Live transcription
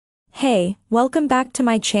Hey, welcome back to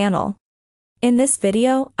my channel. In this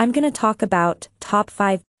video, I'm gonna talk about top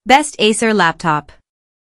 5 Best Acer laptop.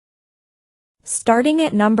 Starting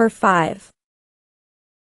at number 5.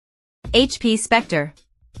 HP Spectre.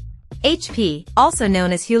 HP, also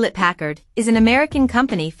known as Hewlett-Packard, is an American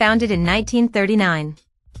company founded in 1939.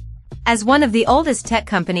 As one of the oldest tech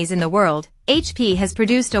companies in the world, HP has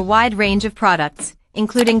produced a wide range of products,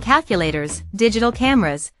 including calculators, digital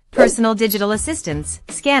cameras, personal digital assistants,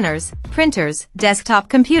 scanners, printers, desktop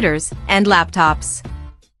computers, and laptops.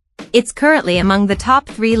 It's currently among the top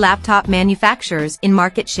 3 laptop manufacturers in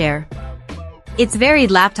market share. Its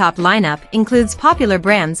varied laptop lineup includes popular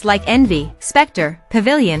brands like Envy, Spectre,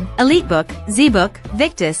 Pavilion, EliteBook, ZenBook,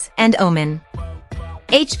 Victus, and Omen.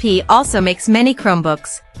 HP also makes many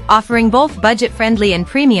Chromebooks, offering both budget-friendly and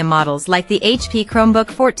premium models like the HP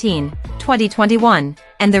Chromebook 14, 2021,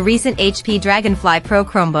 and the recent HP Dragonfly Pro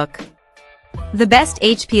Chromebook. The best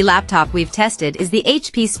HP laptop we've tested is the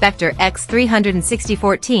HP Spectre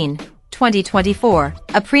X36014, 2024,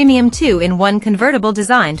 a premium 2-in-1 convertible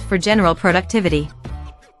designed for general productivity.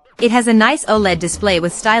 It has a nice OLED display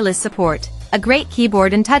with stylus support, a great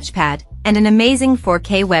keyboard and touchpad, and an amazing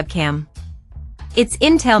 4K webcam. Its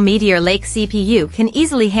Intel Meteor Lake CPU can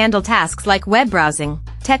easily handle tasks like web browsing,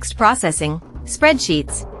 text processing,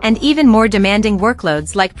 spreadsheets, and even more demanding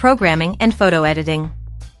workloads like programming and photo editing.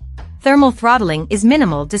 Thermal throttling is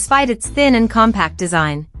minimal despite its thin and compact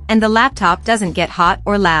design, and the laptop doesn't get hot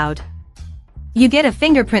or loud. You get a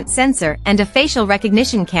fingerprint sensor and a facial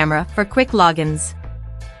recognition camera for quick logins.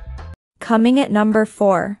 Coming at number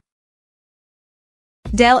 4.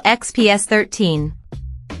 Dell XPS 13.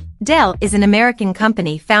 Dell is an American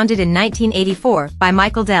company founded in 1984 by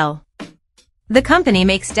Michael Dell. The company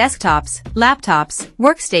makes desktops, laptops,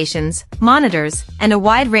 workstations, monitors, and a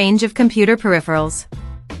wide range of computer peripherals.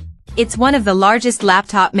 It's one of the largest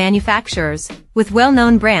laptop manufacturers, with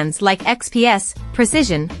well-known brands like XPS,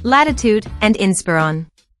 Precision, Latitude, and Inspiron.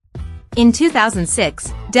 In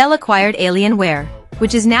 2006, Dell acquired Alienware,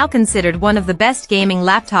 which is now considered one of the best gaming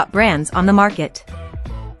laptop brands on the market.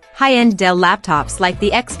 High-end Dell laptops like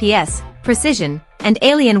the XPS, Precision, and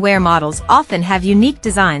Alienware models often have unique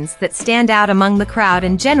designs that stand out among the crowd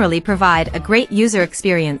and generally provide a great user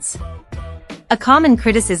experience. A common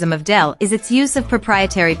criticism of Dell is its use of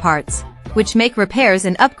proprietary parts, which make repairs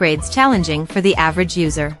and upgrades challenging for the average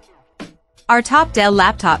user. Our top Dell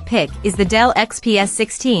laptop pick is the Dell XPS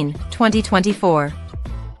 16, 2024.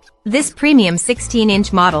 This premium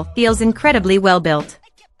 16-inch model feels incredibly well built.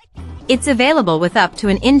 It's available with up to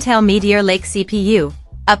an Intel Meteor Lake CPU,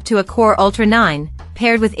 up to a Core Ultra 9,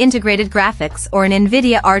 paired with integrated graphics or an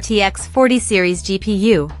NVIDIA RTX 40 series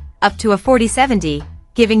GPU, up to a 4070,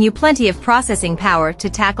 giving you plenty of processing power to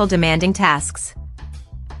tackle demanding tasks.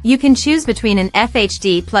 You can choose between an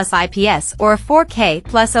FHD plus IPS or a 4K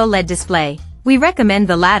plus OLED display. We recommend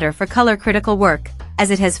the latter for color-critical work,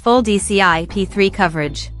 as it has full DCI-P3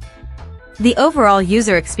 coverage. The overall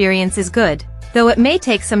user experience is good, though it may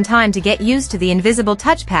take some time to get used to the invisible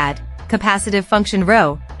touchpad, capacitive function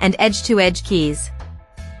row, and edge-to-edge keys.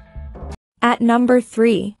 At number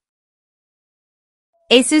 3.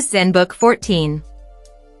 Asus ZenBook 14.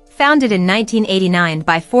 Founded in 1989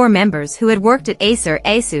 by 4 members who had worked at Acer.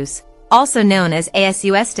 Asus, also known as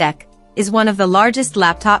Asus Tech, is one of the largest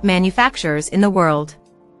laptop manufacturers in the world.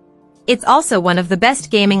 It's also one of the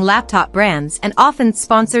best gaming laptop brands and often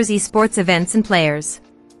sponsors esports events and players.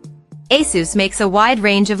 Asus makes a wide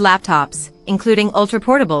range of laptops, including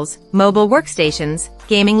ultra-portables, mobile workstations,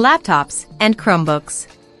 gaming laptops, and Chromebooks.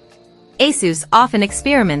 Asus often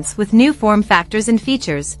experiments with new form factors and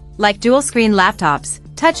features, like dual-screen laptops,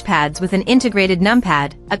 touchpads with an integrated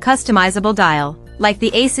numpad, a customizable dial, like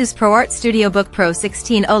the Asus ProArt StudioBook Pro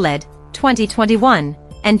 16 OLED, 2021,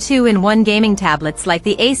 and 2-in-1 gaming tablets like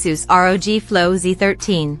the Asus ROG Flow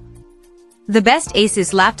Z13. The best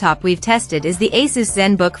Asus laptop we've tested is the Asus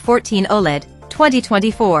ZenBook 14 OLED,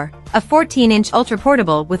 2024, a 14-inch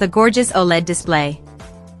ultra-portable with a gorgeous OLED display.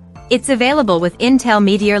 It's available with Intel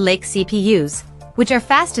Meteor Lake CPUs, which are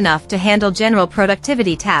fast enough to handle general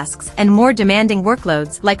productivity tasks and more demanding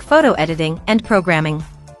workloads like photo editing and programming.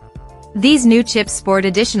 These new chips sport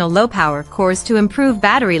additional low-power cores to improve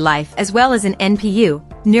battery life as well as an NPU,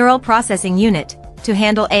 neural processing unit, to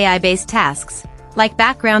handle AI-based tasks, like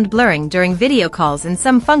background blurring during video calls and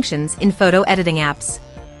some functions in photo editing apps.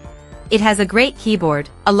 It has a great keyboard,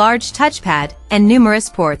 a large touchpad, and numerous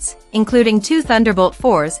ports, including 2 Thunderbolt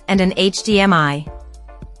 4s and an HDMI.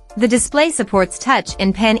 The display supports touch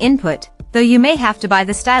and pen input, though you may have to buy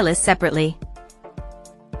the stylus separately.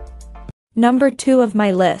 Number 2 of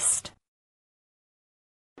my list.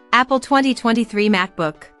 Apple 2023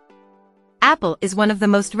 MacBook. Apple is one of the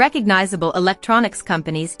most recognizable electronics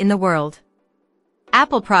companies in the world.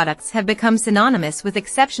 Apple products have become synonymous with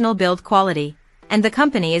exceptional build quality, and the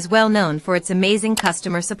company is well known for its amazing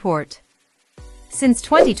customer support. Since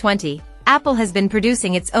 2020, Apple has been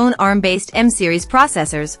producing its own ARM-based M-series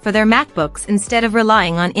processors for their MacBooks instead of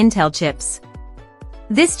relying on Intel chips.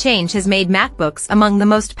 This change has made MacBooks among the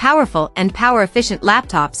most powerful and power-efficient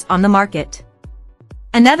laptops on the market.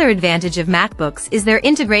 Another advantage of MacBooks is their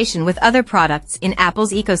integration with other products in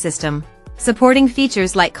Apple's ecosystem, supporting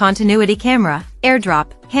features like continuity camera, AirDrop,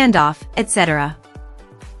 handoff, etc.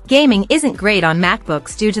 Gaming isn't great on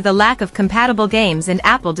MacBooks due to the lack of compatible games and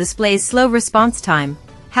Apple displays slow response time.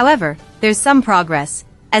 However, there's some progress,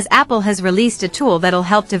 as Apple has released a tool that'll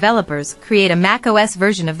help developers create a macOS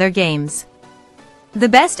version of their games. The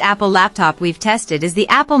best Apple laptop we've tested is the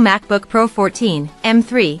Apple MacBook Pro 14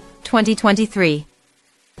 M3 2023.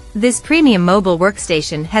 This premium mobile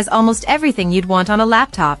workstation has almost everything you'd want on a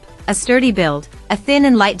laptop: a sturdy build, a thin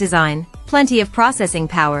and light design, plenty of processing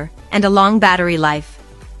power, and a long battery life.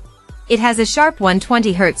 It has a sharp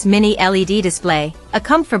 120Hz mini LED display, a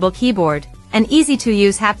comfortable keyboard, an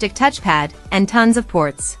easy-to-use haptic touchpad, and tons of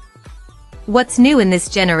ports. What's new in this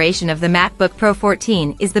generation of the MacBook Pro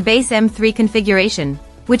 14 is the base M3 configuration,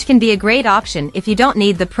 which can be a great option if you don't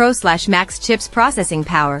need the Pro/Max chips processing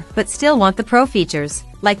power but still want the Pro features,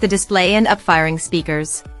 like the display and upfiring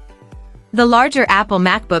speakers. The larger Apple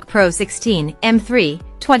MacBook Pro 16 M3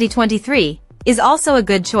 2023 is also a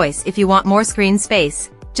good choice if you want more screen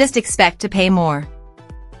space, just expect to pay more.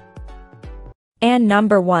 And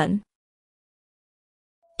number 1.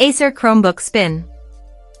 Acer Chromebook Spin.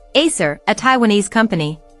 Acer, a Taiwanese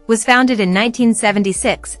company, was founded in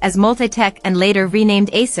 1976 as Multitech and later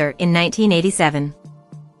renamed Acer in 1987.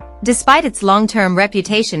 Despite its long-term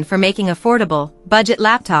reputation for making affordable, budget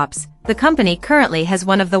laptops, the company currently has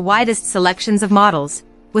one of the widest selections of models,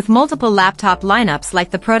 with multiple laptop lineups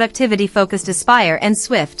like the productivity-focused Aspire and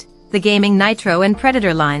Swift, the gaming Nitro and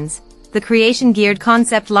Predator lines, the creation-geared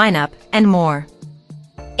Concept lineup, and more.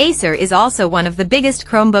 Acer is also one of the biggest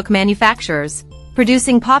Chromebook manufacturers,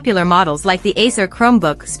 producing popular models like the Acer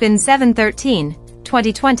Chromebook Spin 713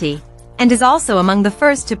 2020, and is also among the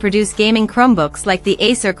first to produce gaming Chromebooks like the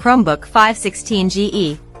Acer Chromebook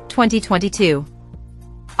 516GE 2022.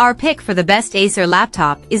 Our pick for the best Acer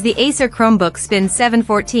laptop is the Acer Chromebook Spin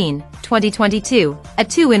 714 2022, a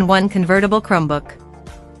 2-in-1 convertible Chromebook.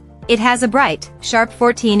 It has a bright, sharp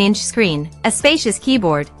 14-inch screen, a spacious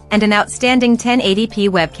keyboard, and an outstanding 1080p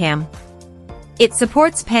webcam. It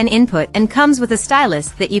supports pen input and comes with a stylus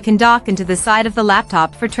that you can dock into the side of the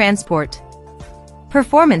laptop for transport.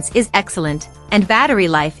 Performance is excellent, and battery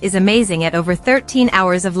life is amazing at over 13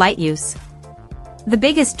 hours of light use. The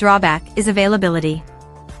biggest drawback is availability.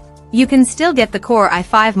 You can still get the Core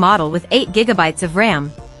i5 model with 8GB of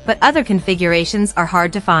RAM, but other configurations are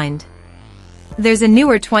hard to find. There's a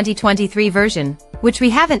newer 2023 version, which we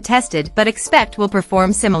haven't tested but expect will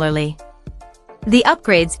perform similarly. The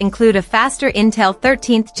upgrades include a faster Intel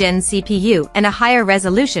 13th Gen CPU and a higher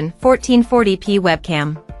resolution 1440p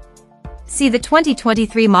webcam. See the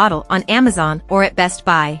 2023 model on Amazon or at Best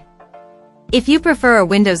Buy. If you prefer a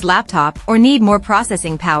Windows laptop or need more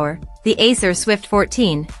processing power, the Acer Swift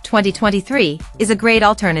 14 2023 is a great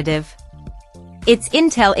alternative. Its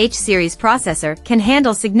Intel H-series processor can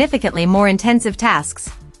handle significantly more intensive tasks,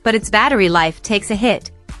 but its battery life takes a hit,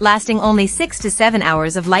 lasting only 6 to 7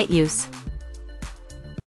 hours of light use.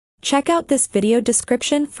 Check out this video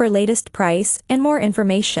description for latest price and more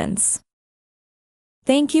informations.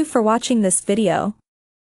 Thank you for watching this video.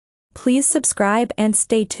 Please subscribe and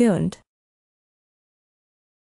stay tuned.